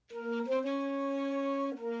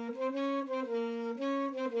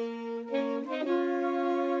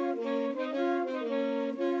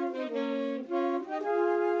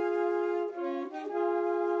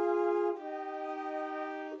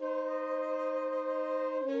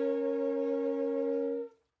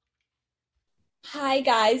Hi,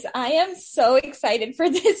 guys. I am so excited for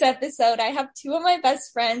this episode. I have two of my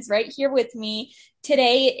best friends right here with me.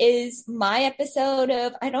 Today is my episode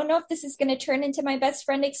of, I don't know if this is going to turn into my best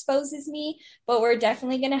friend exposes me, but we're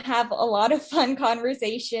definitely going to have a lot of fun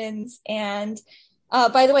conversations. And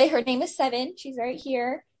by the way, her name is Seven. She's right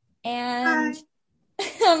here. And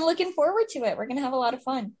Hi. I'm looking forward to it. We're going to have a lot of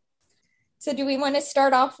fun. So, do we want to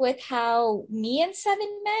start off with how me and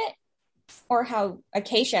Seven met? Or how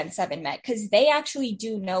Acacia and Seven met, because they actually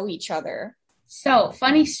do know each other. So,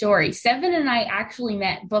 funny story. Seven and I actually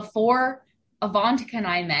met before Avantika and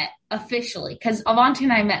I met officially, because Avantika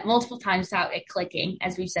and I met multiple times without it clicking,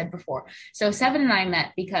 as we said before. So, Seven and I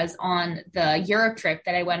met because on the Europe trip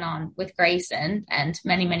that I went on with Grayson and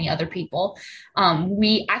many, many other people,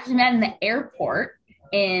 we actually met in the airport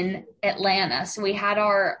in Atlanta. So we had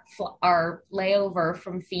our layover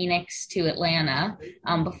from Phoenix to Atlanta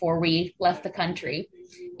before we left the country.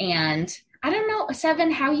 And I don't know,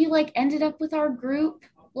 Seven, how you like ended up with our group,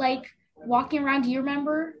 like walking around. Do you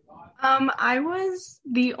remember? I was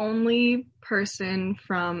the only person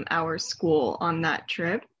from our school on that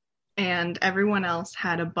trip, and everyone else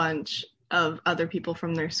had a bunch of other people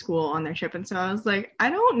from their school on their trip. And so I was like, I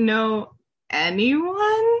don't know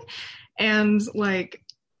anyone. And like,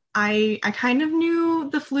 I kind of knew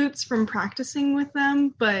the flutes from practicing with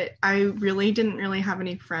them, but I really didn't really have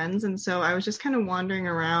any friends. And so I was just kind of wandering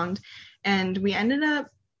around, and we ended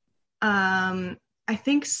up, I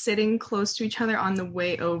think, sitting close to each other on the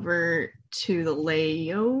way over to the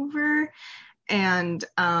layover. And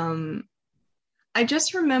I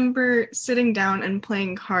just remember sitting down and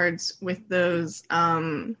playing cards with those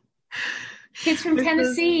kids from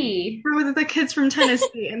Tennessee. With the kids from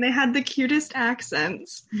Tennessee, and they had the cutest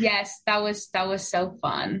accents. Yes, that was so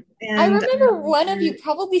fun. And I remember one of you,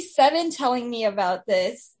 probably Seven, telling me about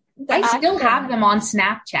this. I still have them on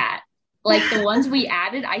Snapchat. Like the ones we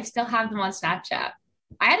added, I still have them on Snapchat.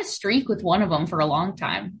 I had a streak with one of them for a long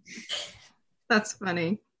time. That's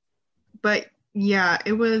funny. But yeah,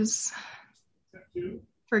 it was,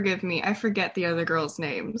 forgive me, I forget the other girls'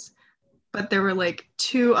 names. But there were like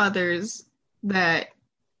two others that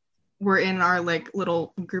were in our like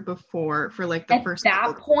little group of four for like the first. At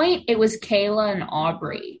that point, it was Kayla and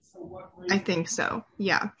Aubrey. I think so.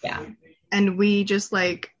 Yeah. Yeah. And we just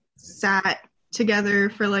like sat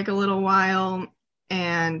together for like a little while,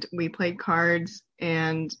 and we played cards,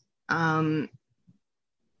 and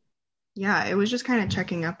yeah, it was just kind of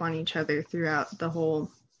checking up on each other throughout the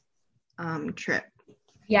whole trip.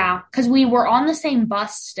 Yeah, because we were on the same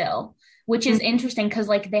bus still, which is interesting because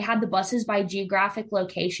like they had the buses by geographic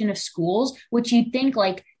location of schools, which you'd think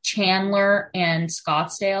like Chandler and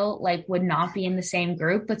Scottsdale like would not be in the same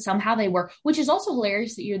group, but somehow they were, which is also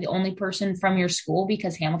hilarious that you're the only person from your school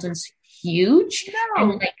because Hamilton's huge. No.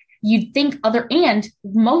 And like you'd think a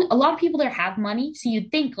lot of people there have money, so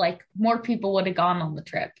you'd think like more people would have gone on the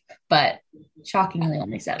trip, but shockingly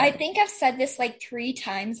only Seven. I think I've said this like 3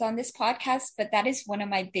 times on this podcast, but that is one of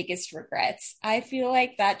my biggest regrets. I feel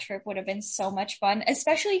like that trip would have been so much fun,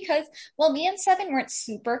 especially because, well, me and Seven weren't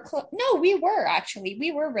super close. No, we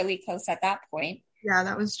were really close at that point. Yeah,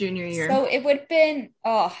 that was junior year. So it would have been,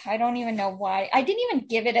 I don't even know why. I didn't even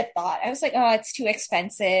give it a thought. I was like, it's too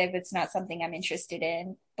expensive. It's not something I'm interested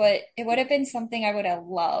in. But it would have been something I would have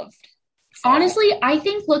loved. So. Honestly, I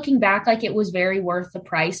think looking back, like it was very worth the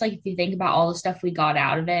price. Like if you think about all the stuff we got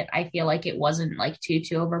out of it, I feel like it wasn't like too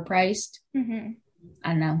overpriced. Mm-hmm. I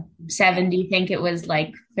don't know. Seven, do you think it was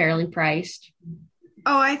like fairly priced?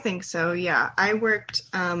 Oh, I think so. Yeah. I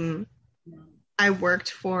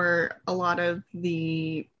worked for a lot of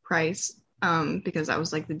the price because that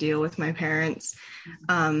was like the deal with my parents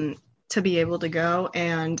to be able to go.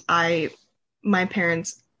 And my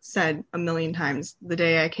parents said a million times the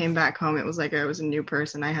day I came back home, it was like I was a new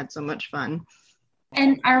person. I had so much fun.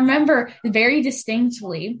 And I remember very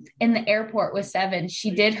distinctly in the airport with Seven, she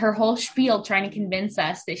did her whole spiel trying to convince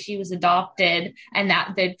us that she was adopted and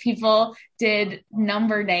that people did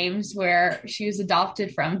number names where she was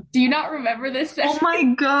adopted from. Do you not remember this? Oh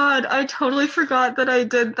my God, I totally forgot that I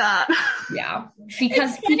did that. Yeah,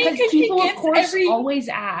 because people of course always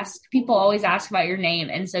ask about your name,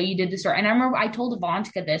 and so you did the story. And I remember I told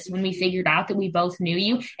Avantika this when we figured out that we both knew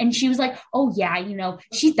you, and she was like, "Oh yeah,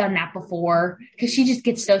 she's done that before," because she just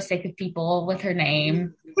gets so sick of people with her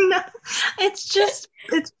name. No,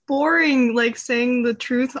 it's boring, like saying the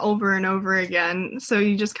truth over and over again. So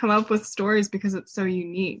you just come up with stories because it's so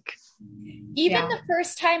unique. Even the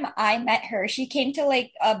first time I met her, she came to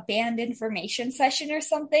like a band information session or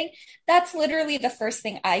something. That's literally the first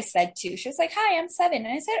thing I said too. She was like, "Hi, I'm 7." And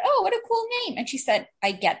I said, "Oh, what a cool name." And she said,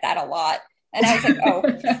 "I get that a lot." And I was like, "Oh."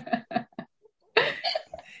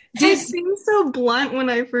 I seem so blunt when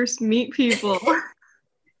I first meet people.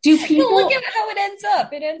 Do people look at how it ends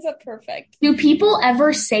up? It ends up perfect. Do people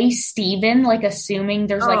ever say Steven, like assuming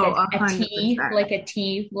there's like a T, 100%. like a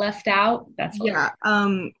T left out? That's yeah.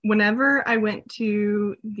 Whenever I went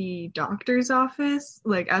to the doctor's office,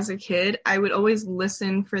 like as a kid, I would always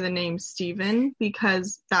listen for the name Steven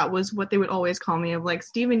because that was what they would always call me, of like,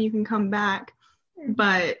 Steven, you can come back.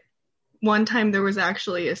 But one time there was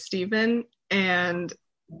actually a Steven, and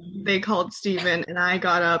they called Steven, and I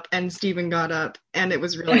got up and Steven got up, and it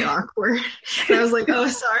was really awkward. And I was like, "Oh,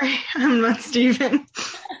 sorry, I'm not Steven."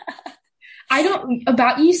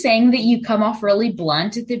 About you saying that you come off really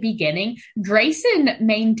blunt at the beginning, Grayson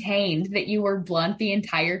maintained that you were blunt the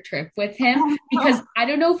entire trip with him, because I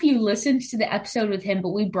don't know if you listened to the episode with him,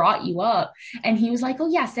 but we brought you up and he was like, "Oh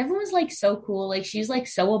yes, everyone was like so cool. Like she's like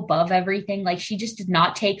so above everything. Like she just did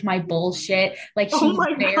not take my bullshit. Like she's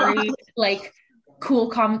very like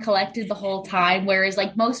cool, calm, and collected the whole time. Whereas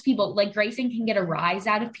like most people, like Grayson can get a rise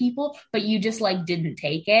out of people, but you just like didn't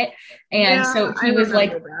take it." And so he was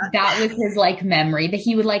like, that was his like memory, that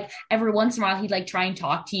he would like every once in a while he'd like try and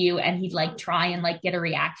talk to you, and he'd like try and like get a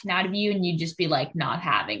reaction out of you, and you'd just be like not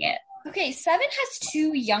having it. Okay, 7 has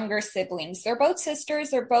 2 younger siblings. They're both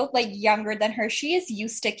sisters. They're both like younger than her. She is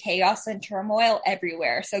used to chaos and turmoil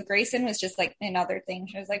everywhere. So Grayson was just like another thing.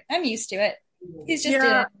 She was like, "I'm used to it." He's just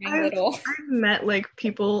a little. I've met like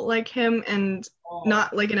people like him, and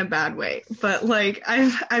not like in a bad way, but like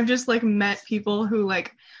I've just like met people who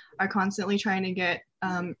like are constantly trying to get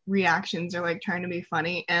reactions or like trying to be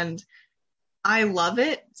funny, and I love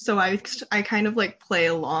it. So I kind of like play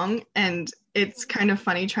along, and it's kind of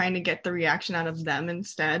funny trying to get the reaction out of them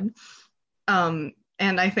instead. And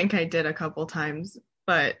I think I did a couple times,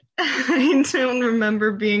 but I don't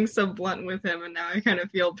remember being so blunt with him, and now I kind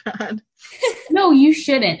of feel bad. No, you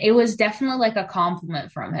shouldn't. It was definitely like a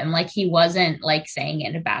compliment from him. Like he wasn't like saying it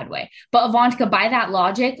in a bad way. But Avantika, by that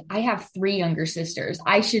logic, I have 3 younger sisters.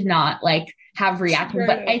 I should not like have reactions.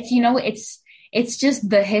 But it's just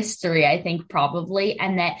the history, I think, probably,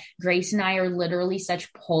 and that Grace and I are literally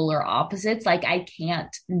such polar opposites. Like I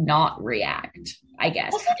can't not react, I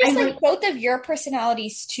guess. Also, just like both of your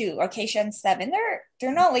personalities too, Acacia and 7,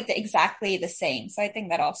 they're not like exactly the same. So I think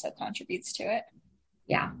that also contributes to it.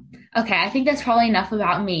 Yeah. Okay, I think that's probably enough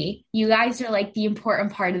about me. You guys are like the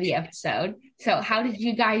important part of the episode. So how did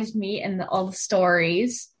you guys meet and all the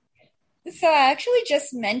stories? So I actually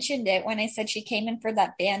just mentioned it when I said she came in for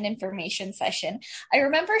that band information session. I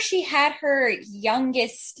remember she had her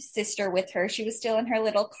youngest sister with her. She was still in her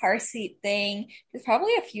little car seat thing. She was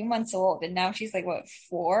probably a few months old, and now she's like, what,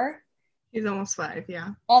 4? She's almost 5, yeah.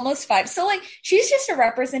 Almost 5. So like she's just a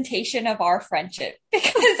representation of our friendship,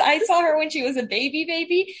 because I saw her when she was a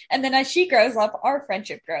baby, and then as she grows up, our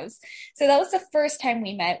friendship grows. So that was the first time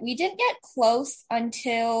we met. We didn't get close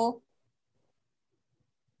until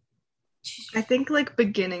I think like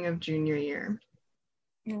beginning of junior year.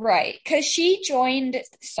 Right, because she joined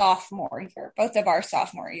sophomore year, both of our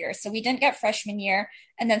sophomore years. So we didn't get freshman year,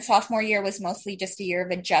 and then sophomore year was mostly just a year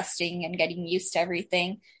of adjusting and getting used to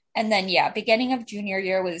everything. And then, beginning of junior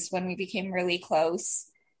year was when we became really close.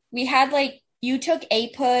 We had like, you took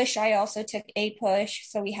A-Push, I also took A-Push,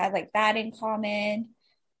 so we had like that in common.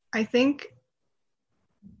 I think,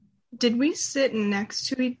 did we sit next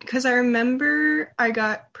to each? Because I remember I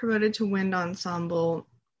got promoted to wind ensemble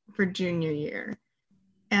for junior year.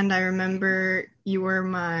 And I remember you were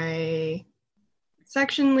my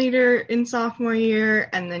section leader in sophomore year,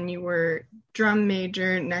 and then you were drum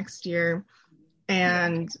major next year.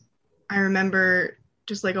 And I remember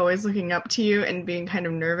just like always looking up to you and being kind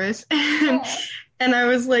of nervous. And I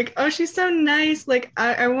was like, oh, she's so nice. Like,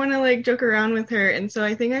 I want to like joke around with her. And so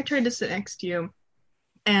I think I tried to sit next to you.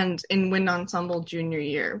 And in wind ensemble junior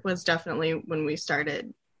year was definitely when we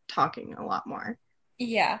started talking a lot more.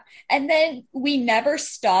 Yeah. And then we never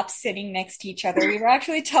stopped sitting next to each other. We were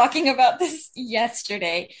actually talking about this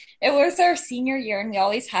yesterday. It was our senior year, and we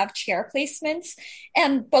always have chair placements.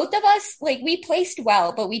 And both of us, like, we placed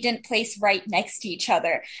well, but we didn't place right next to each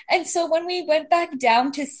other. And so when we went back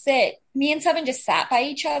down to sit, me and 7 just sat by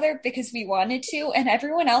each other because we wanted to. And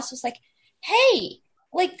everyone else was like, hey,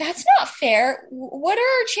 like, that's not fair. What are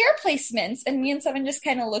our chair placements? And me and Seven just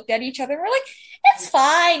kind of looked at each other and we're like, it's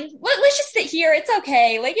fine. Let's just sit here. It's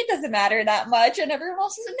okay. Like, it doesn't matter that much. And everyone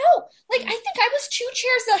else is like, no, like, I think I was 2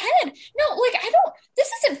 chairs ahead. No, like, this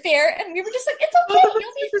isn't fair. And we were just like, it's okay.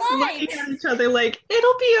 You'll be fine. Looking at each other like,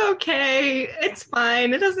 it'll be okay. It's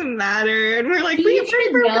fine. It doesn't matter. And we're like, you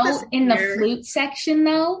should know in the flute section,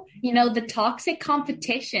 though, the toxic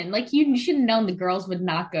competition. Like, you should have known the girls would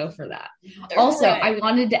not go for that. Also, I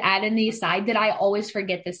wanted to add in the aside that I always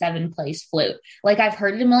forget the 7-place flute. Like, I've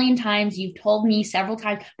heard it a million times. You've told me several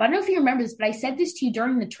times, but I don't know if you remember this, but I said this to you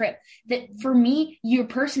during the trip, that for me, your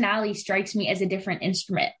personality strikes me as a different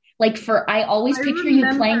instrument. Like, I always picture you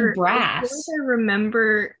playing brass. I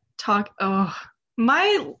remember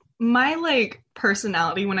my like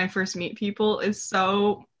personality when I first meet people is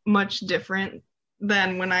so much different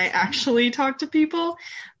than when I actually talk to people,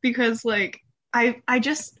 because like I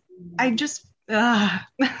just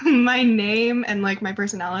my name and like my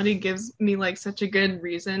personality gives me like such a good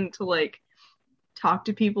reason to like talk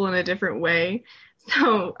to people in a different way.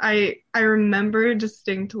 So I remember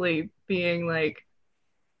distinctly being like,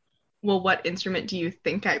 well, what instrument do you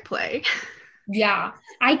think I play? Yeah,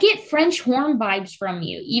 I get French horn vibes from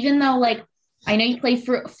you, even though like I know you play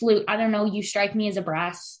flute. I don't know, you strike me as a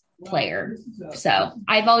brass player. So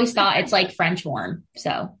I've always thought it's like French horn.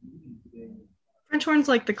 So French horn's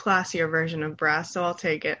like the classier version of brass, so I'll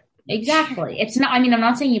take it. Exactly. It's not, I mean, I'm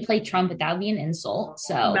not saying you play trumpet. That would be an insult.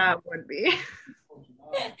 So that would be.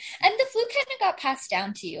 And the flute kind of got passed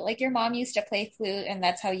down to you. Like, your mom used to play flute, and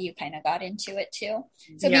that's how you kind of got into it too.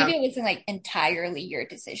 So maybe it wasn't like entirely your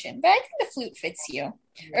decision, but I think the flute fits you.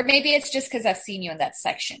 Or maybe it's just because I've seen you in that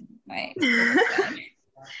section, right?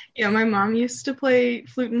 Yeah, my mom used to play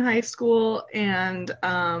flute in high school, and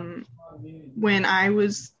when I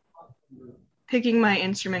was picking my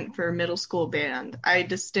instrument for middle school band, I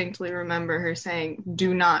distinctly remember her saying,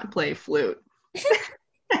 "Do not play flute."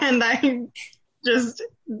 And I just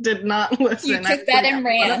did not listen. You took that and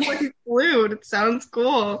ran. Flute, it sounds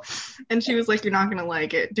cool. And she was like, "You're not gonna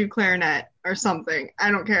like it. Do clarinet or something.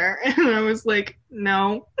 I don't care." And I was like,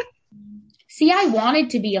 "No." See, I wanted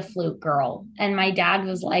to be a flute girl, and my dad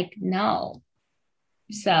was like, "No."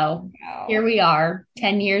 So Here we are,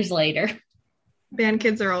 10 years later. Band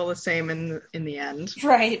kids are all the same in the end.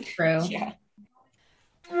 Right. True. Yeah.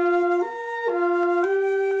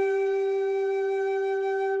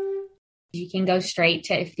 You can go straight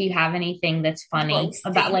to if you have anything that's funny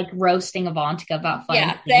about like roasting Avantika about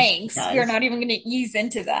funny things. Thanks. We're not even going to ease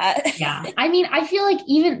into that. Yeah. I mean, I feel like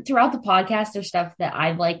even throughout the podcast, there's stuff that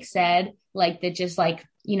I've like said, like that just like,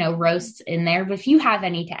 roasts in there. But if you have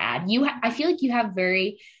any to add, I feel like you have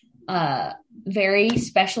very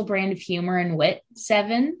special brand of humor and wit,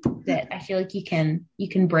 Seven, that I feel like you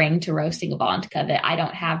can bring to roasting Avantika that I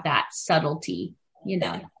don't have that subtlety,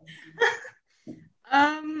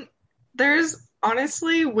 There's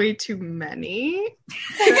honestly way too many.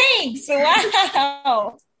 Thanks.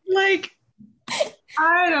 Wow. Like,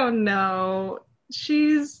 I don't know.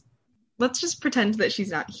 Let's just pretend that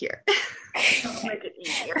she's not here. That'll make it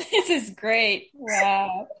easier. This is great.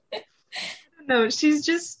 Wow. No, she's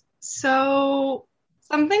just so...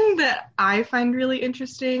 Something that I find really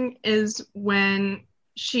interesting is when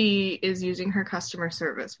she is using her customer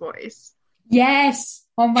service voice. Yes.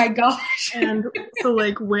 Oh my gosh. And so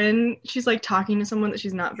like when she's like talking to someone that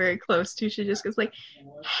she's not very close to, she just goes like,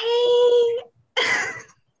 "Hey."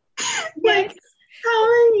 Like, "How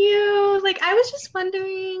are you? Like, I was just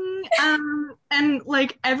wondering." And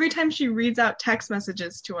like every time she reads out text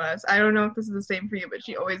messages to us, I don't know if this is the same for you, but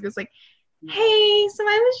she always goes like, "Hey, so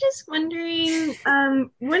I was just wondering,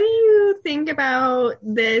 what do you think about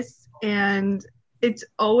this?" And it's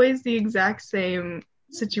always the exact same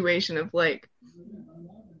situation of like,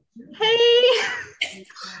 "Hey."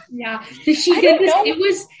 Yeah, she did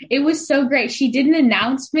this. It was so great. She did an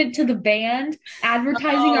announcement to the band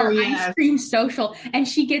advertising our ice cream social, and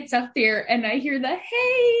she gets up there, and I hear the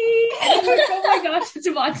 "hey," and I'm like, "Oh my gosh, it's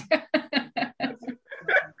Avantika."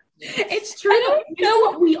 It's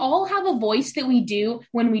true. We all have a voice that we do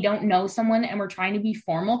when we don't know someone and we're trying to be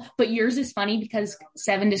formal, but yours is funny because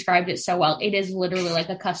Seven described it so well. It is literally like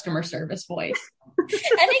a customer service voice. And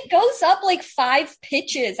it goes up like 5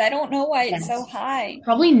 pitches. I don't know why it's so high.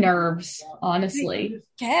 Probably nerves, honestly.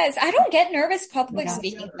 Yes, I don't get nervous public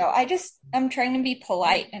speaking though. I'm trying to be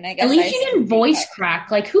polite, and I guess at least you didn't voice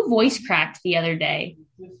crack. Like, who voice cracked the other day?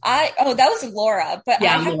 That was Laura, but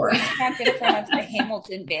yeah, I have Laura. voice cracked in front of the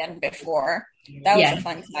Hamilton band before. That was a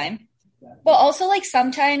fun time. But also, like,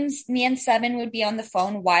 sometimes me and Seven would be on the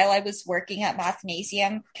phone while I was working at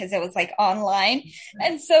Mathnasium because it was like online.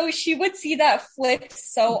 And so she would see that flip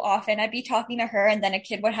so often. I'd be talking to her, and then a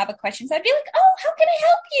kid would have a question. So I'd be like, oh, how can I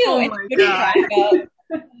help you? Oh And my she God.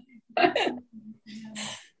 would crack up.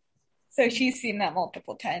 So she's seen that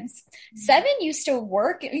multiple times. Seven used to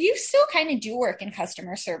work, you still kind of do work in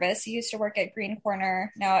customer service. You used to work at Green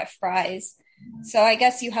Corner, now at Fry's. So I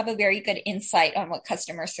guess you have a very good insight on what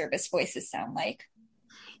customer service voices sound like.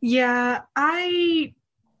 Yeah, I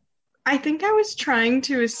think I was trying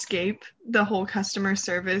to escape the whole customer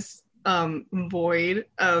service void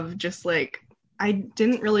of just like I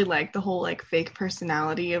didn't really like the whole like fake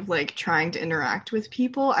personality of like trying to interact with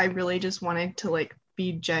people. I really just wanted to like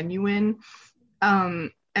be genuine.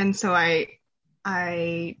 And so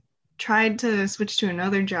I tried to switch to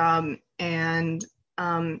another job, and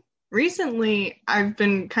recently I've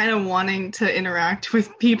been kind of wanting to interact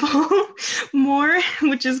with people more,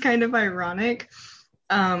 which is kind of ironic.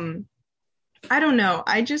 I don't know.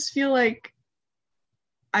 I just feel like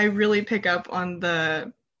I really pick up on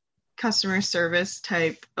the customer service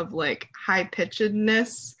type of like high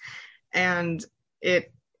pitchedness, and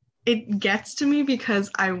it gets to me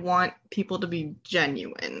because I want people to be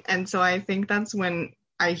genuine. And so I think that's when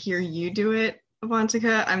I hear you do it,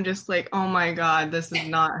 Avantika, I'm just like, oh my God, this is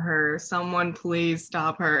not her. Someone please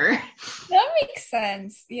stop her. That makes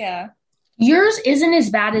sense. Yeah. Yours isn't as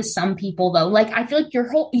bad as some people though. Like I feel like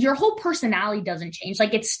your whole personality doesn't change.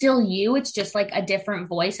 Like it's still you. It's just like a different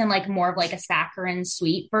voice and like more of like a saccharine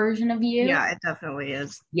sweet version of you. Yeah, it definitely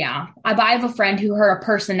is. Yeah. I have a friend who her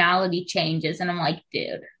personality changes and I'm like,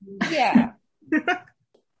 dude. Yeah.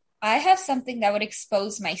 I have something that would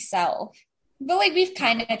expose myself. But like we've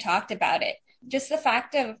kind of talked about it. Just the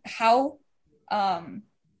fact of how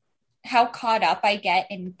caught up I get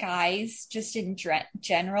in guys just in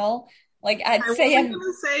general. Like I'd I say wasn't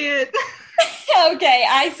gonna say it. okay,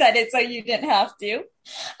 I said it so you didn't have to.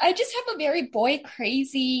 I just have a very boy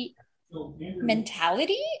crazy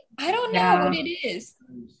mentality. I don't know Yeah. what it is.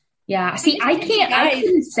 Yeah. See, just I into guys.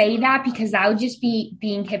 couldn't say that because that would just be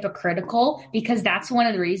being hypocritical because that's one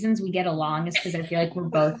of the reasons we get along is because I feel like we're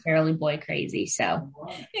both fairly boy crazy. So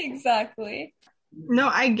Exactly. No,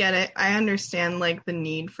 I get it. I understand like the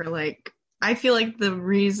need for like I feel like the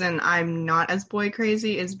reason I'm not as boy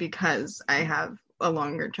crazy is because I have a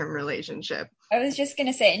longer term relationship. I was just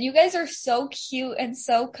gonna say, and you guys are so cute and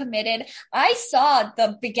so committed. I saw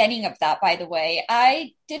the beginning of that, by the way.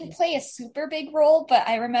 I didn't play a super big role, but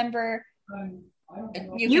I remember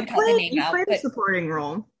you can cut the name You out, played a but supporting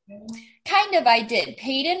role. kind of I did.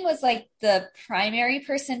 Peyton was like the primary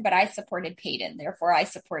person, but I supported Peyton. Therefore, I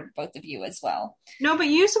supported both of you as well. No, but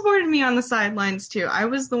you supported me on the sidelines too. I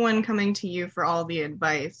was the one coming to you for all the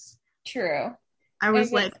advice. True. I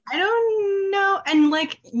was like, I don't know. And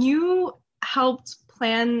like you helped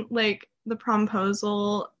plan like the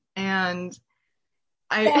promposal, and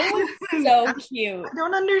that was so cute. I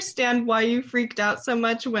don't understand why you freaked out so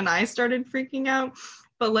much when I started freaking out,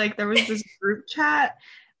 but like there was this group chat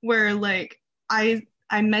where like I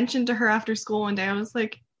mentioned to her after school one day, I was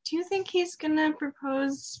like, do you think he's gonna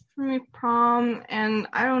propose for me prom? And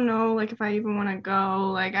I don't know like if I even want to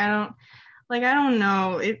go. I don't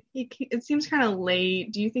know. It seems kind of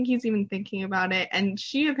late. Do you think he's even thinking about it? And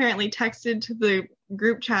she apparently texted to the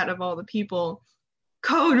group chat of all the people,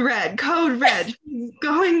 code red, code red. She's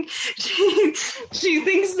going. She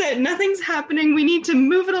thinks that nothing's happening. We need to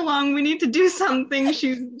move it along. We need to do something.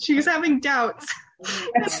 She's having doubts.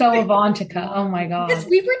 that's so Avantika. Oh my God. Because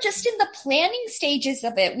we were just in the planning stages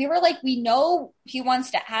of it. We were like, we know he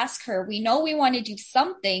wants to ask her. We know we want to do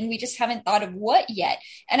something. We just haven't thought of what yet.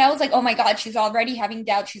 And I was like, oh my God, she's already having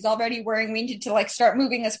doubts. She's already worrying. We need to like start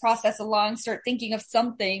moving this process along, start thinking of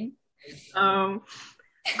something. I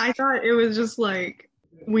thought it was just like,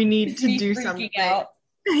 we need to do something. Out.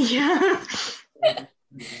 Yeah.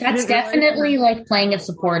 That's definitely like playing a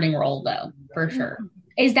supporting role though, for sure.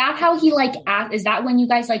 Is that how he like is that when you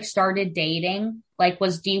guys like started dating? Like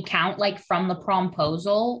do you count like from the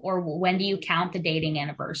promposal or when do you count the dating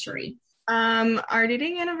anniversary? Our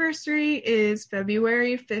dating anniversary is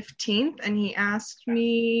February 15th and he asked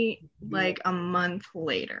me like a month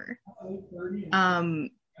later.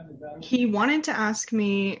 He wanted to ask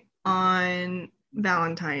me on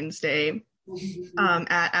Valentine's Day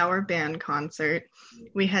at our band concert.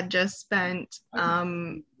 We had just spent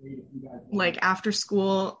like after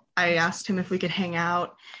school, I asked him if we could hang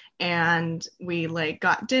out and we like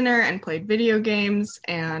got dinner and played video games,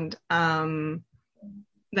 and then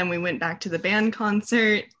we went back to the band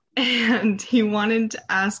concert, and he wanted to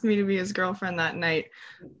ask me to be his girlfriend that night,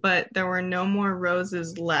 but there were no more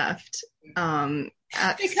roses left.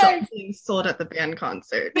 Because being sold at the band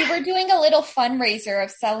concert. we were doing a little fundraiser of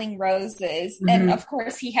selling roses. And of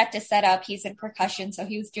course, he had to set up. He's in percussion, so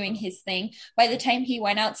he was doing his thing. By the time he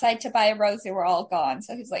went outside to buy a rose, they were all gone.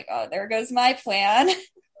 So he's like, oh, there goes my plan.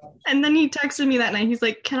 And then he texted me that night. He's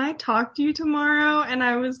like, can I talk to you tomorrow? And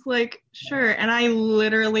I was like, sure. And I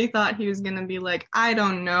literally thought he was going to be like, I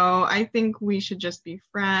don't know. I think we should just be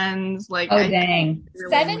friends. Like, oh, dang.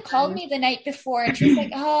 Seven called me the night before and she's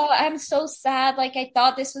like, oh, I'm so sad. Like, I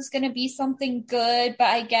thought this was going to be something good, but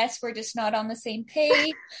I guess we're just not on the same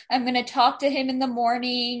page. I'm going to talk to him in the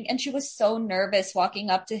morning. And she was so nervous walking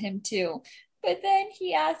up to him too. But then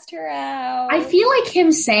he asked her out. I feel like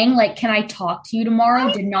him saying, like, can I talk to you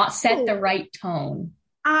tomorrow did not set the right tone.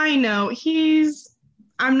 I know.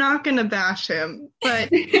 I'm not going to bash him, but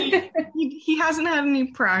he hasn't had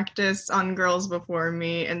any practice on girls before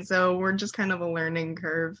me. And so we're just kind of a learning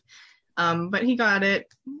curve. But he got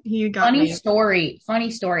it. He got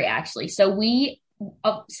Funny story, actually. So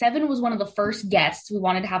Seven was one of the first guests we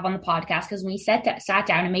wanted to have on the podcast because we sat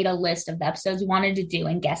down and made a list of the episodes we wanted to do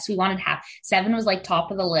and guests we wanted to have. Seven was like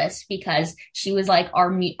top of the list because she was like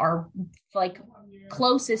our like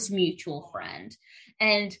closest mutual friend.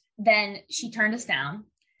 And then she turned us down.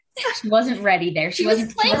 She wasn't ready there. She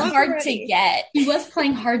was playing hard to get. She was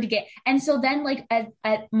playing hard to get. And so then like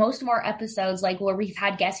at most of our episodes, like where we've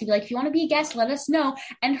had guests, he'd be like, if you want to be a guest, let us know.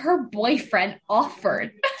 And her boyfriend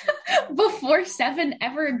offered before Seven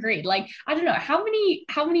ever agreed. Like, I don't know, how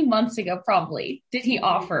many months ago probably did he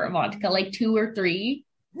offer Avantika? Like 2 or 3?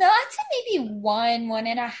 No, I'd say maybe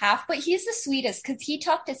 1.5, but he's the sweetest because he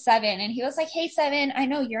talked to Seven and he was like, hey, Seven, I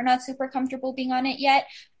know you're not super comfortable being on it yet,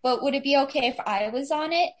 but would it be okay if I was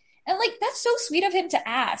on it? And like, that's so sweet of him to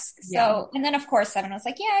ask. So, and then of course, Seven was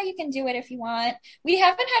like, yeah, you can do it if you want. We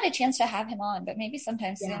haven't had a chance to have him on, but maybe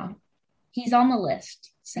sometime soon. He's on the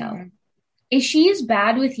list. So is she as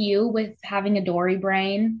bad with you with having a Dory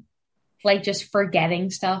brain? Like just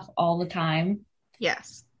forgetting stuff all the time?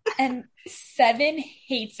 Yes. And Seven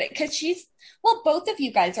hates it because both of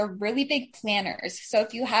you guys are really big planners. So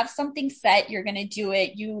if you have something set, you're going to do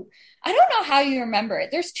it. I don't know how you remember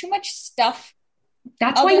it. There's too much stuff.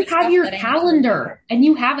 That's why you have your calendar, and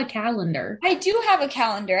you have a calendar. I do have a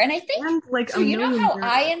calendar, and I think like so. You know how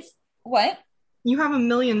what? You have a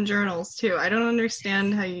million journals too. I don't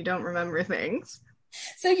understand how you don't remember things.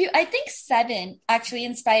 So I think Seven actually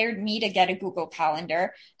inspired me to get a Google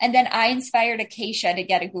Calendar, and then I inspired Acacia to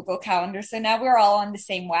get a Google Calendar. So now we're all on the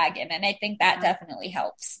same wagon, and I think that definitely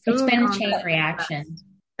helps. It's been a chain reaction,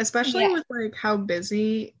 especially with like how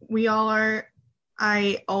busy we all are.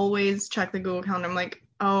 I always check the Google Calendar. I'm like,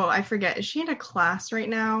 oh, I forget. Is she in a class right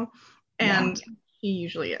now? And she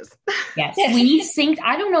usually is. Yes. We need synced.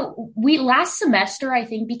 I don't know. Last semester, I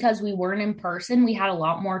think because we weren't in person, we had a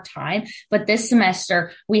lot more time. But this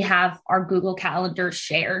semester, we have our Google Calendar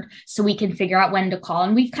shared so we can figure out when to call.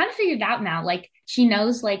 And we've kind of figured out now, like she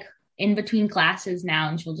knows like in between classes now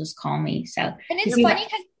and she'll just call me. So, and it's funny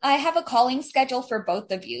because I have a calling schedule for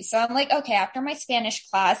both of you. So I'm like, okay, after my Spanish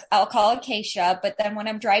class, I'll call Acacia. But then when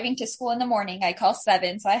I'm driving to school in the morning, I call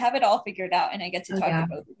Seven. So I have it all figured out and I get to talk to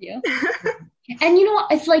both of you. And you know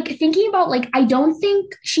what? It's like thinking about like, I don't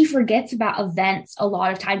think she forgets about events a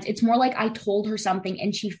lot of times. It's more like I told her something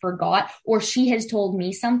and she forgot, or she has told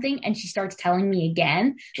me something and she starts telling me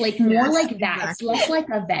again. Like more like that. Exactly. It's less like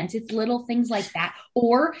events. It's little things like that.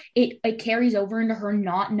 Or it carries over into her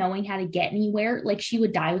not knowing how to get anywhere. Like she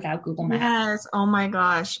would die without Google Maps. Yes. Oh my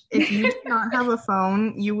gosh. If you did not have a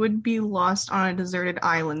phone, you would be lost on a deserted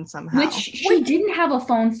island somehow. Which she didn't have a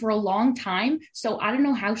phone for a long time. So I don't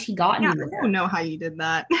know how she got anywhere. I don't know how you did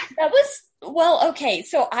that. That was okay.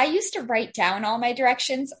 So I used to write down all my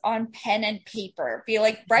directions on pen and paper. Be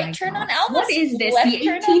like, right turn on Albus. What is this?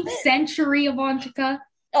 The 18th century, Avantika?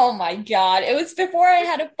 Oh my God. It was before I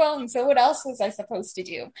had a phone. So what else was I supposed to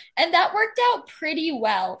do? And that worked out pretty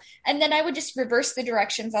well. And then I would just reverse the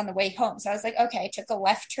directions on the way home. So I was like, okay, I took a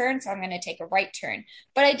left turn, so I'm going to take a right turn.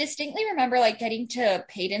 But I distinctly remember like getting to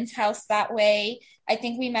Peyton's house that way. I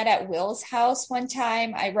think we met at Will's house one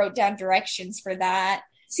time. I wrote down directions for that.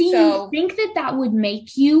 See, you think that would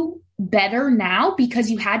make you better now because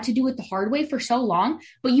you had to do it the hard way for so long,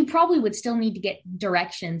 but you probably would still need to get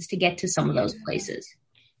directions to get to some of those places.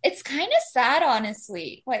 It's kind of sad,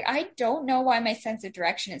 honestly. Like, I don't know why my sense of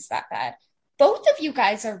direction is that bad. Both of you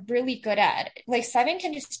guys are really good at it. Like, Seven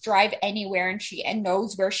can just drive anywhere and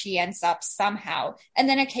knows where she ends up somehow. And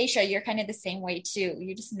then Acacia, you're kind of the same way too.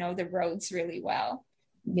 You just know the roads really well.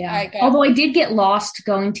 Yeah. Although I did get lost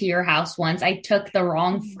going to your house once. I took the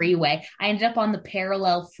wrong freeway. I ended up on the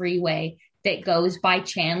parallel freeway that goes by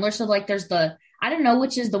Chandler. So like there's I don't know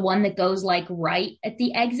which is the one that goes like right at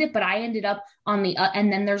the exit, but I ended up on the,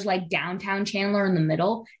 and then there's like downtown Chandler in the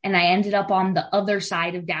middle. And I ended up on the other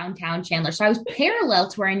side of downtown Chandler. So I was parallel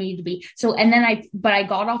to where I needed to be. So, and then but I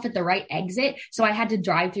got off at the right exit. So I had to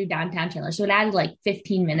drive through downtown Chandler. So it added like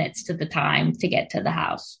 15 minutes to the time to get to the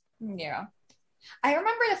house. Yeah. I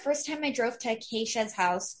remember the first time I drove to Acacia's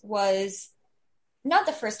house was not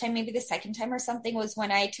the first time, maybe the second time or something, was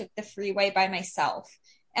when I took the freeway by myself.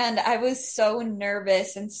 And I was so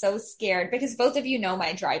nervous and so scared because both of you know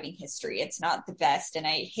my driving history. It's not the best and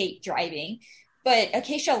I hate driving. But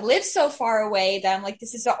Acacia lives so far away that I'm like,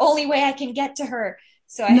 this is the only way I can get to her.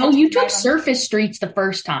 So you took surface streets the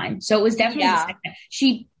first time. So it was definitely the second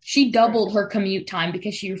time. She doubled her commute time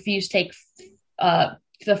because she refused to take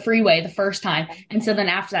the freeway the first time. And so then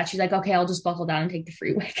after that, she's like, okay, I'll just buckle down and take the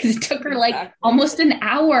freeway because it took her like almost an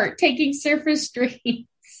hour taking surface streets.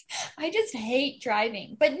 I just hate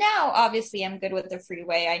driving. But now, obviously, I'm good with the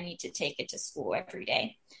freeway. I need to take it to school every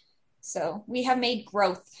day. So we have made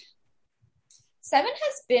growth. Seven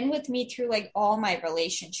has been with me through like all my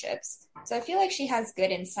relationships. So I feel like she has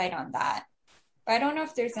good insight on that. But I don't know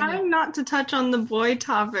if there's any... I'm not to touch on the boy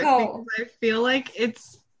topic because I feel like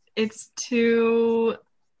it's too...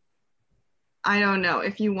 I don't know.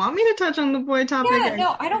 If you want me to touch on the boy topic... Yeah,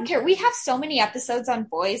 no, I don't care. We have so many episodes on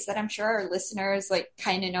boys that I'm sure our listeners like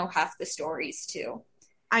kind of know half the stories too.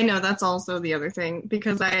 I know, that's also the other thing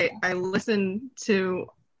because I listen to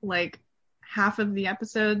like half of the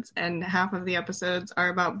episodes and half of the episodes are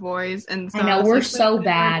about boys, and so I know we're so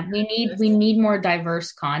bad. We need more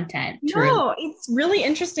diverse content. No, it's really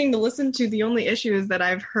interesting to listen to. The only issue is that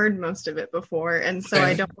I've heard most of it before, and so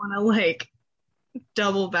I don't want to like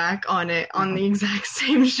double back on it on the exact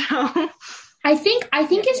same show. I think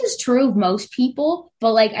this is true of most people,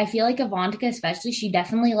 but like I feel like Avantika especially, she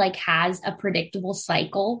definitely like has a predictable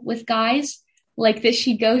cycle with guys. Like that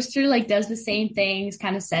she goes through, like does the same things,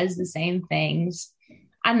 kind of says the same things.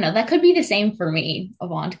 I don't know. That could be the same for me,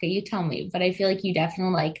 Avantika. You tell me. But I feel like you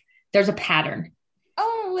definitely like there's a pattern.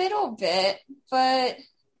 A little bit, but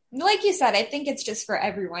like you said, I think it's just for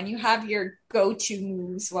everyone. You have your go-to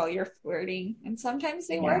moves while you're flirting, and sometimes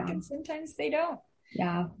they work and sometimes they don't.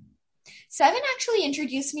 Yeah. Seven actually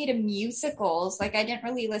introduced me to musicals. Like I didn't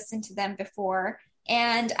really listen to them before.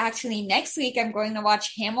 And actually next week I'm going to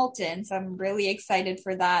watch Hamilton. So I'm really excited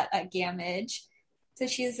for that at Gamage. So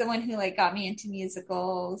she's the one who like got me into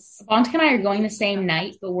musicals. Avantika and I are going the same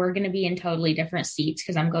night, but we're going to be in totally different seats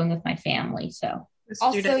because I'm going with my family. So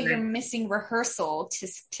also you're missing rehearsal,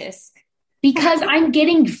 tisk tisk. Because I'm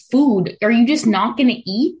getting food. Are you just not going to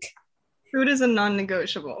eat? Food is a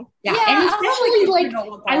non-negotiable. Yeah, and especially like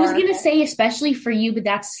I was going to say especially for you, but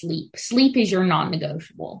that's sleep. Sleep is your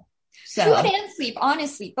non-negotiable. So. Food and sleep,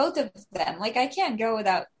 honestly, both of them. Like I can't go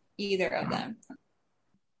without either of them.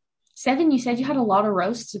 Seven, you said you had a lot of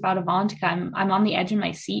roasts about Avantika. I'm on the edge of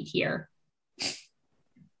my seat here.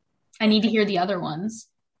 I need to hear the other ones.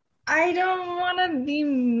 I don't want to be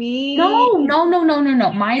mean. No.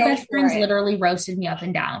 My best friends literally roasted me up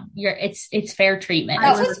and down. It's fair treatment.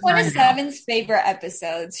 That was one of Seven's favorite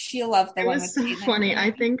episodes. She loved the one. It was so funny.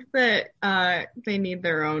 I think that they need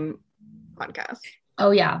their own podcast.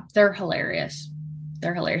 Oh yeah, they're hilarious.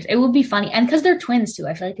 It would be funny, and because they're twins too,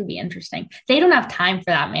 I feel like it'd be interesting. They don't have time for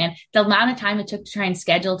that, man. The amount of time it took to try and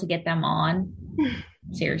schedule to get them on.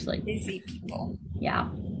 Seriously, busy people. Yeah.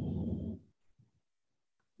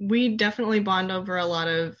 We definitely bond over a lot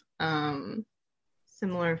of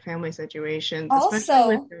similar family situations, also,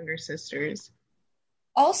 especially with younger sisters.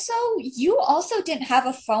 Also, you also didn't have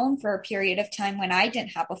a phone for a period of time when I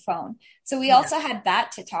didn't have a phone. So we also had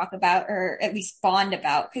that to talk about, or at least bond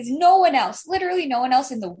about, because literally no one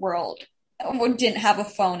else in the world didn't have a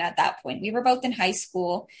phone at that point. We were both in high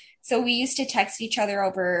school. So we used to text each other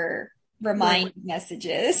over remind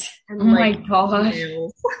messages. Oh my gosh.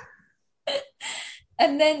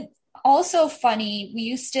 And then also funny,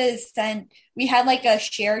 we had like a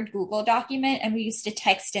shared Google document and we used to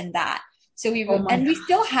text in that. So we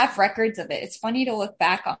still have records of it. It's funny to look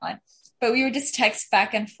back on, but we would just text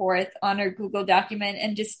back and forth on our Google document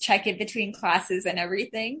and just check it between classes and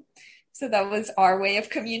everything. So that was our way of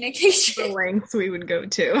communication. The lengths we would go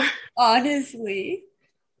to. Honestly.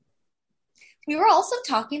 We were also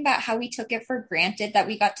talking about how we took it for granted that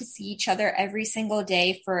we got to see each other every single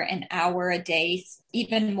day for an hour a day,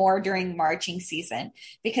 even more during marching season,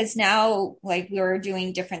 because now like we were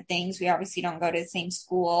doing different things. We obviously don't go to the same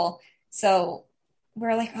school. So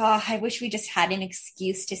we're like, I wish we just had an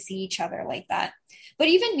excuse to see each other like that. But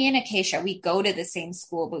even me and Acacia, we go to the same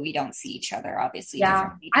school, but we don't see each other, obviously.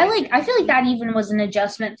 Yeah. I feel like that even was an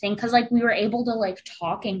adjustment thing because like we were able to like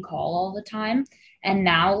talk and call all the time. And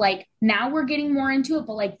now we're getting more into it,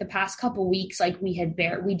 but like the past couple weeks, like we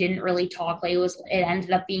didn't really talk. Like it ended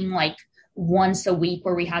up being like once a week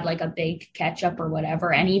where we had like a big catch up or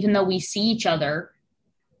whatever. And even though we see each other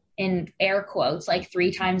in air quotes like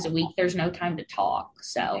 3 times a week, there's no time to talk.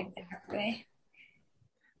 So Exactly.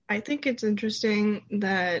 I think it's interesting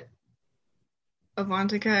that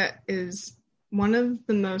Avantika is one of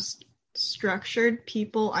the most structured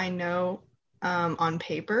people I know on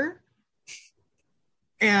paper.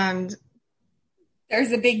 And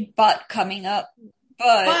there's a big but coming up.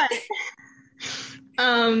 But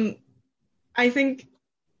I think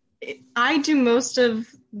I do most of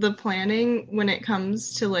the planning when it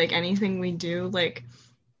comes to like anything we do. Like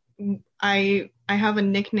I have a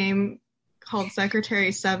nickname called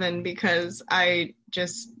Secretary 7 because I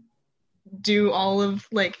just do all of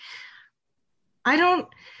like how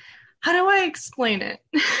do I explain it?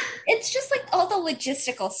 It's just like all the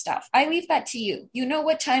logistical stuff. I leave that to you. You know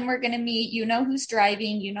what time we're going to meet. You know who's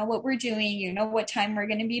driving. You know what we're doing. You know what time we're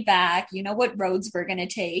going to be back. You know what roads we're going to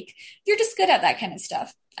take. You're just good at that kind of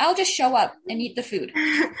stuff. I'll just show up and eat the food.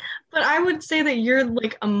 But I would say that you're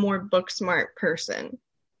like a more book smart person.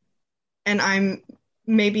 And I'm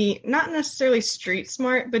maybe not necessarily street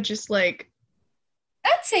smart, but just like...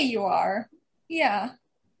 I'd say you are. Yeah.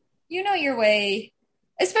 You know your way.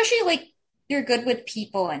 Especially like you're good with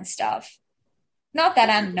people and stuff. Not that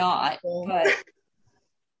I'm not, but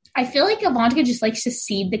I feel like Avantika just likes to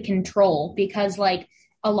cede the control because like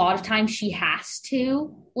a lot of times she has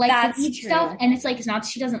to like eat stuff, and it's like it's not that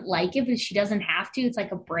she doesn't like it, but she doesn't have to. It's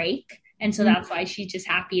like a break, and so that's why she's just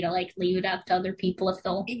happy to like leave it up to other people if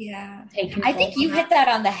they'll take control. I think you hit that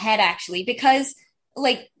on the head actually, because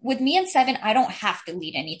like with me and Seven, I don't have to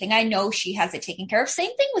lead anything. I know she has it taken care of.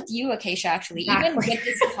 Same thing with you, Acacia, actually. Exactly. Even with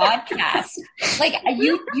this podcast, like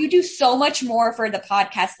you do so much more for the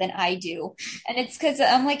podcast than I do. And it's because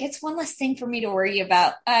I'm like, it's one less thing for me to worry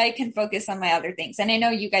about. I can focus on my other things. And I know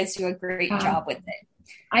you guys do a great job with it.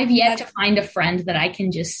 I've yet to find a friend that I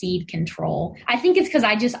can just cede control. I think it's because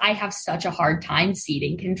I have such a hard time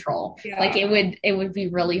ceding control. Yeah. Like it would be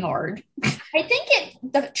really hard. I think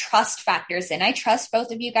the trust factors in. I trust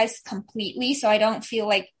both of you guys completely, so I don't feel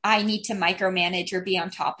like I need to micromanage or be on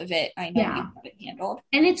top of it. I know you have it handled.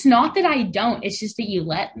 And it's not that I don't, it's just that you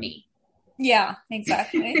let me. Yeah,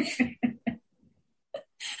 exactly.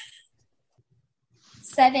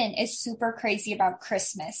 Seven is super crazy about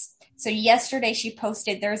Christmas. So yesterday she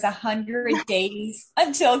posted there's 100 days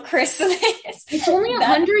until Christmas. It's only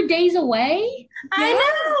 100 days away? I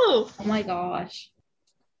know. Oh my gosh.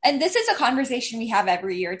 And this is a conversation we have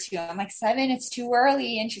every year too. I'm like, Seven, it's too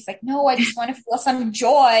early. And she's like, no, I just want to feel some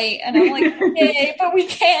joy. And I'm like, okay, but we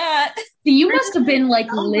can't. So you must have been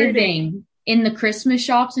like living in the Christmas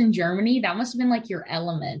shops in Germany. That must have been like your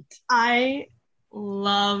element. I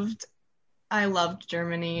loved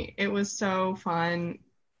Germany. It was so fun.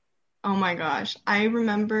 Oh my gosh. I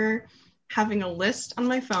remember having a list on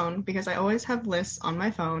my phone, because I always have lists on my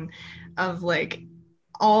phone of like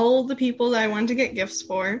all the people that I wanted to get gifts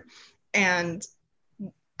for and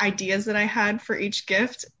ideas that I had for each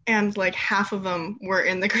gift. And like half of them were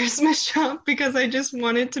in the Christmas shop because I just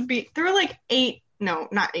wanted to be, there were like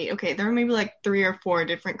not 8. Okay. There were maybe like 3 or 4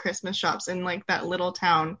 different Christmas shops in like that little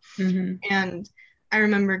town. Mm-hmm. And I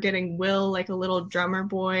remember getting Will like a little drummer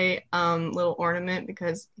boy, little ornament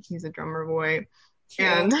because he's a drummer boy.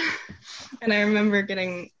 Yeah. And I remember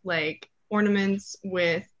getting like ornaments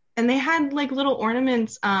and they had like little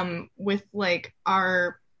ornaments with like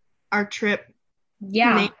our trip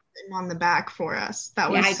name on the back for us.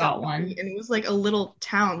 That was I got one. And it was like a little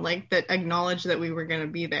town like that acknowledged that we were going to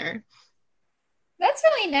be there. That's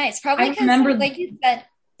really nice. Probably because like you said,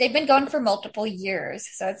 they've been going for multiple years,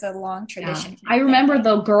 so it's a long tradition. Yeah. I remember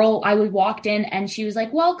the girl, I walked in and she was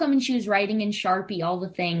like, welcome, and she was writing in Sharpie all the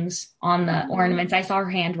things on the ornaments. I saw her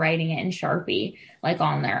hand writing it in Sharpie, like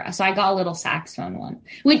on there. So I got a little saxophone one.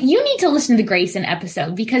 Wait, you need to listen to the Grayson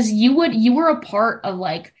episode because you were a part of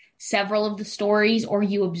like several of the stories, or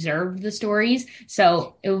you observed the stories.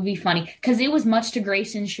 So it would be funny because it was much to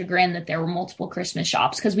Grayson's chagrin that there were multiple Christmas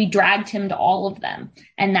shops because we dragged him to all of them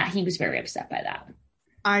and that he was very upset by that.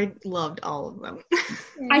 I loved all of them.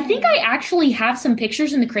 I think I actually have some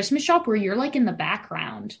pictures in the Christmas shop where you're like in the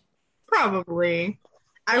background. Probably.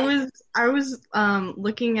 I was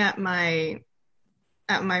looking at my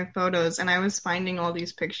photos and I was finding all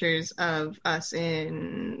these pictures of us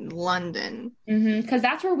in London. Because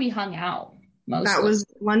that's where we hung out mostly.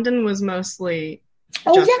 London was mostly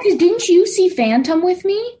Oh, Just yeah, because didn't you see Phantom with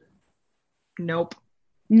me? nope.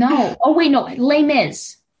 No. Oh, wait, no. Les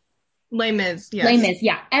Mis. Les Mis, Les yes. Mis,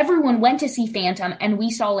 yeah. Everyone went to see Phantom, and we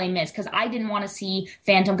saw Les Mis because I didn't want to see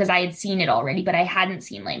Phantom because I had seen it already, but I hadn't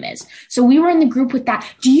seen Les Mis. So we were in the group with that.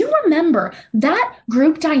 Do you remember that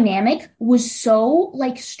group dynamic was so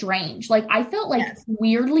like strange? Like I felt like Yes.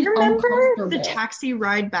 weirdly Remember the uncomfortable. taxi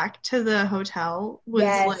ride back to the hotel was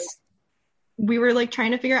Yes. like we were like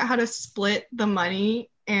trying to figure out how to split the money,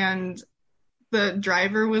 and the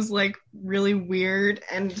driver was like really weird,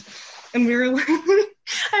 and we were like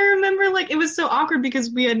I remember like it was so awkward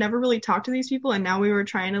because we had never really talked to these people, and now we were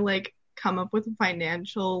trying to like come up with a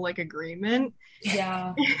financial like agreement.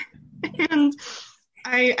 Yeah. And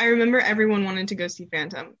I remember everyone wanted to go see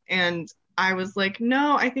Phantom, and I was like,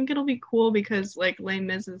 no, I think it'll be cool because like Les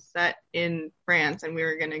Mis is set in France, and we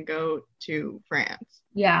were gonna go to France.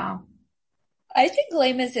 Yeah. I think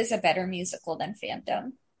Les Mis is a better musical than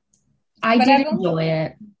Phantom. I But did I've only- enjoy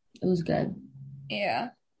it. It was good. Yeah.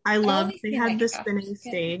 I loved only they seen, had like, the half spinning of it.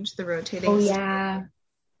 stage, the rotating Oh, stage. yeah.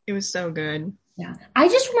 It was so good. Yeah. I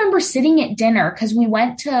just remember sitting at dinner because we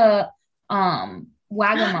went to We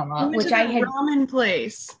Wagamama, went which to I that had ramen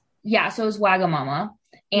place. yeah, so it was Wagamama.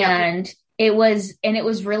 Yep. And it was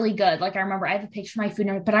really good. Like I remember I have a picture of my food,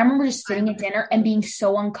 but I remember just sitting at dinner and being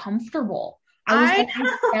so uncomfortable.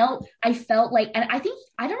 I felt like, and I don't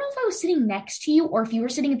know if I was sitting next to you or if you were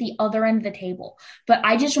sitting at the other end of the table, but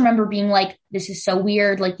I just remember being like, this is so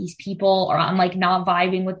weird. Like these people, or I'm like not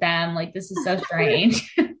vibing with them. Like this is so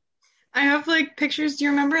strange. I have like pictures. Do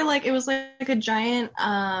you remember like it was like a giant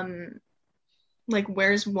like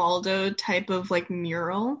Where's Waldo type of like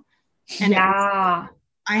mural? And Yeah.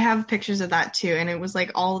 I have pictures of that too, and it was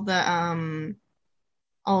like all the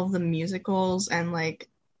musicals and like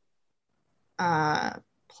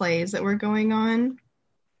plays that were going on.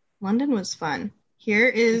 London was fun. Here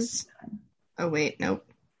is oh wait, nope.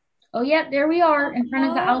 Oh yeah, there we are in front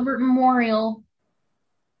of the Albert Memorial.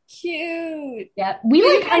 Cute. Yeah, we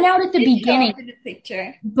like hung out at the beginning In the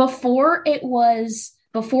picture. before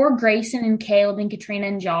Grayson and Caleb and Katrina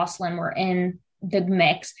and Jocelyn were in the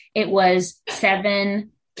mix. It was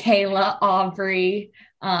Seven, Kayla, Aubrey,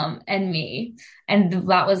 and me, and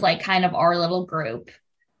that was like kind of our little group.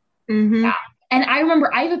 Mm-hmm. Yeah. And I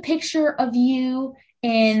remember I have a picture of you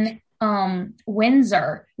in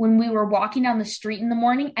Windsor when we were walking down the street in the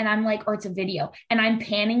morning, and I'm like, or it's a video, and I'm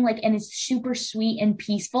panning like, and it's super sweet and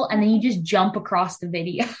peaceful, and then you just jump across the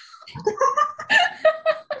video.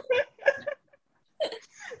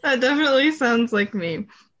 That definitely sounds like me.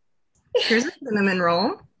 Here's a cinnamon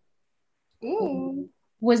roll. Ooh.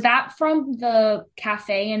 Was that from the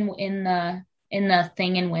cafe in the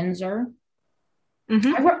thing in Windsor?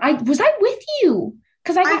 Mm-hmm. Was I with you?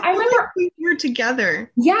 Because I remember like we were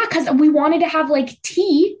together. Yeah, because we wanted to have like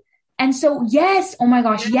tea. And so, yes, oh my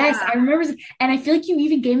gosh, Yeah. yes, I remember. And I feel like you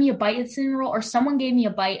even gave me a bite of cinnamon roll, or someone gave me a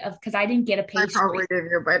bite of, because I didn't get a pastry. I probably gave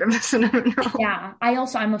you a bite of a cinnamon roll. Yeah,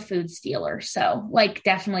 I'm a food stealer. So, like,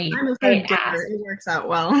 definitely. I'm a food giver. It works out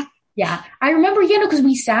well. Yeah, I remember, because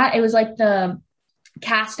we sat, it was like the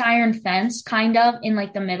cast iron fence kind of in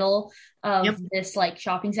like the middle of this like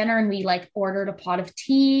shopping center, and we like ordered a pot of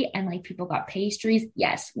tea, and like people got pastries.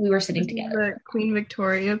 Yes, we were sitting together. The Queen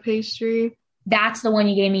Victoria pastry. That's the one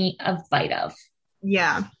you gave me a bite of.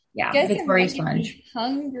 Yeah. Yeah, Guess Victoria I'm Sponge.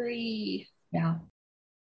 Hungry. Yeah.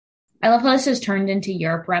 I love how this has turned into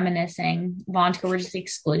Europe reminiscing. Avantika, we're just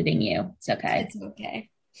excluding you. It's okay. It's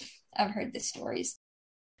okay. I've heard the stories.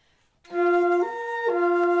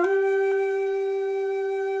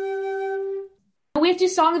 We have to do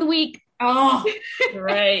Song of the Week. Oh,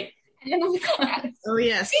 right. Oh,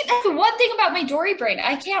 yes. See, that's the one thing about my Dory brain.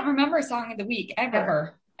 I can't remember Song of the Week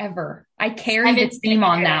ever. I carried the theme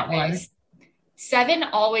on that one. 7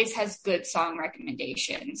 always has good song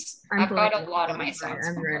recommendations. I've got a lot of my songs.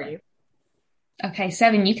 I'm ready. Okay,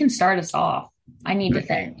 7, you can start us off. I need to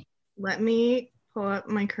think. Let me pull up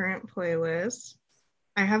my current playlist.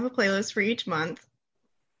 I have a playlist for each month.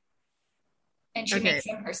 And she makes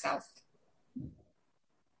them herself.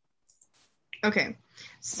 Okay,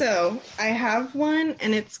 so I have one,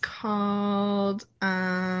 and it's called,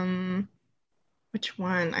 which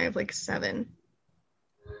one? I have like 7.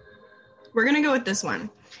 We're going to go with this one.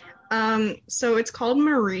 So it's called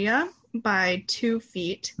Maria by 2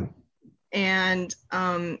 Feet, and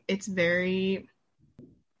it's very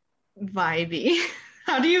vibey.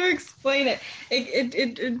 How do you explain it?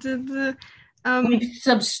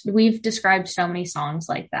 We've described so many songs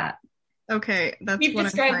like that. Okay, that's We've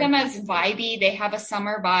described them as vibey. They have a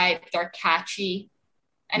summer vibe. They're catchy,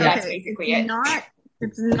 and that's basically it.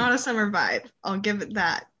 It's not a summer vibe. I'll give it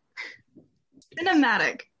that.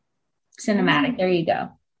 Cinematic. Cinematic. There you go.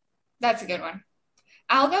 That's a good one.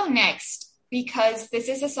 I'll go next because this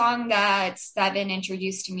is a song that Seven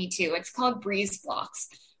introduced to me too. It's called Breeze Blocks.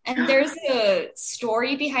 And there's a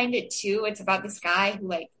story behind it too. It's about this guy who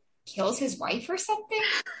like kills his wife or something.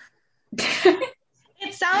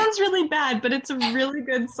 It sounds really bad, but it's a really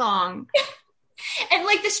good song. And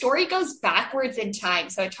like the story goes backwards in time.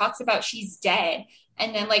 So it talks about she's dead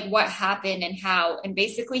and then like what happened and how. And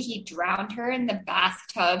basically he drowned her in the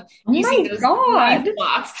bathtub using those breeze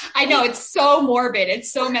blocks. I know, it's so morbid.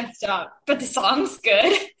 It's so messed up. But the song's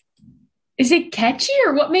good. Is it catchy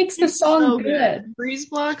or what makes the song so good? Breeze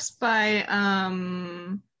Blocks by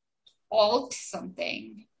Alt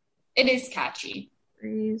something. It is catchy.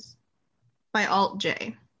 Breeze by Alt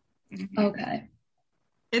J. Mm-hmm. Okay.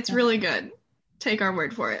 It's really good. Take our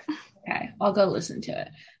word for it. Okay, I'll go listen to it.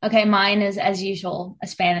 Okay, mine is, as usual, a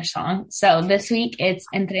Spanish song. So this week it's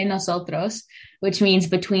Entre Nosotros, which means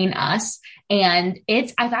between us. And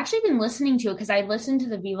I've actually been listening to it because I listened to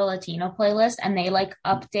the Viva Latino playlist and they like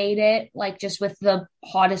update it like just with the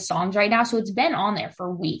hottest songs right now. So it's been on there for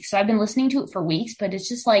weeks. So I've been listening to it for weeks, but it's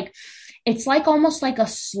just like, it's like almost like a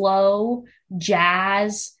slow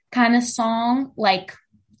jazz kind of song, like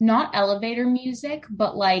not elevator music,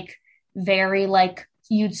 but like very like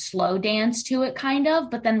you'd slow dance to it kind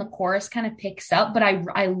of, but then the chorus kind of picks up. But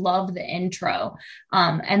I love the intro.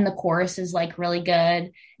 And the chorus is like really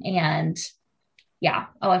good. And yeah.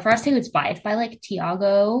 Oh, I forgot to tell you it's by like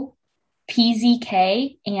Tiago,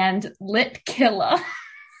 PZK, and Lit Killa.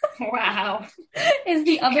 Wow. Is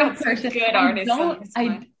the other person. Good artist.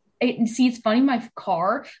 See, it's funny, my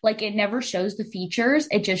car, like it never shows the features.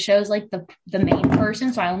 It just shows like the main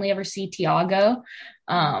person. So I only ever see Tiago.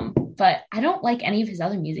 But I don't like any of his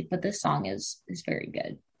other music, but this song is very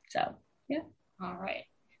good. So yeah. All right.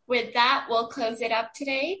 With that, we'll close it up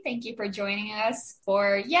today. Thank you for joining us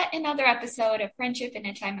for yet another episode of Friendship in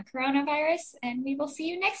a Time of Coronavirus, and we will see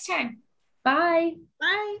you next time. Bye.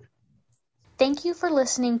 Bye. Thank you for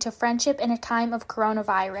listening to Friendship in a Time of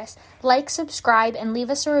Coronavirus. Like, subscribe, and leave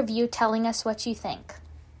us a review telling us what you think.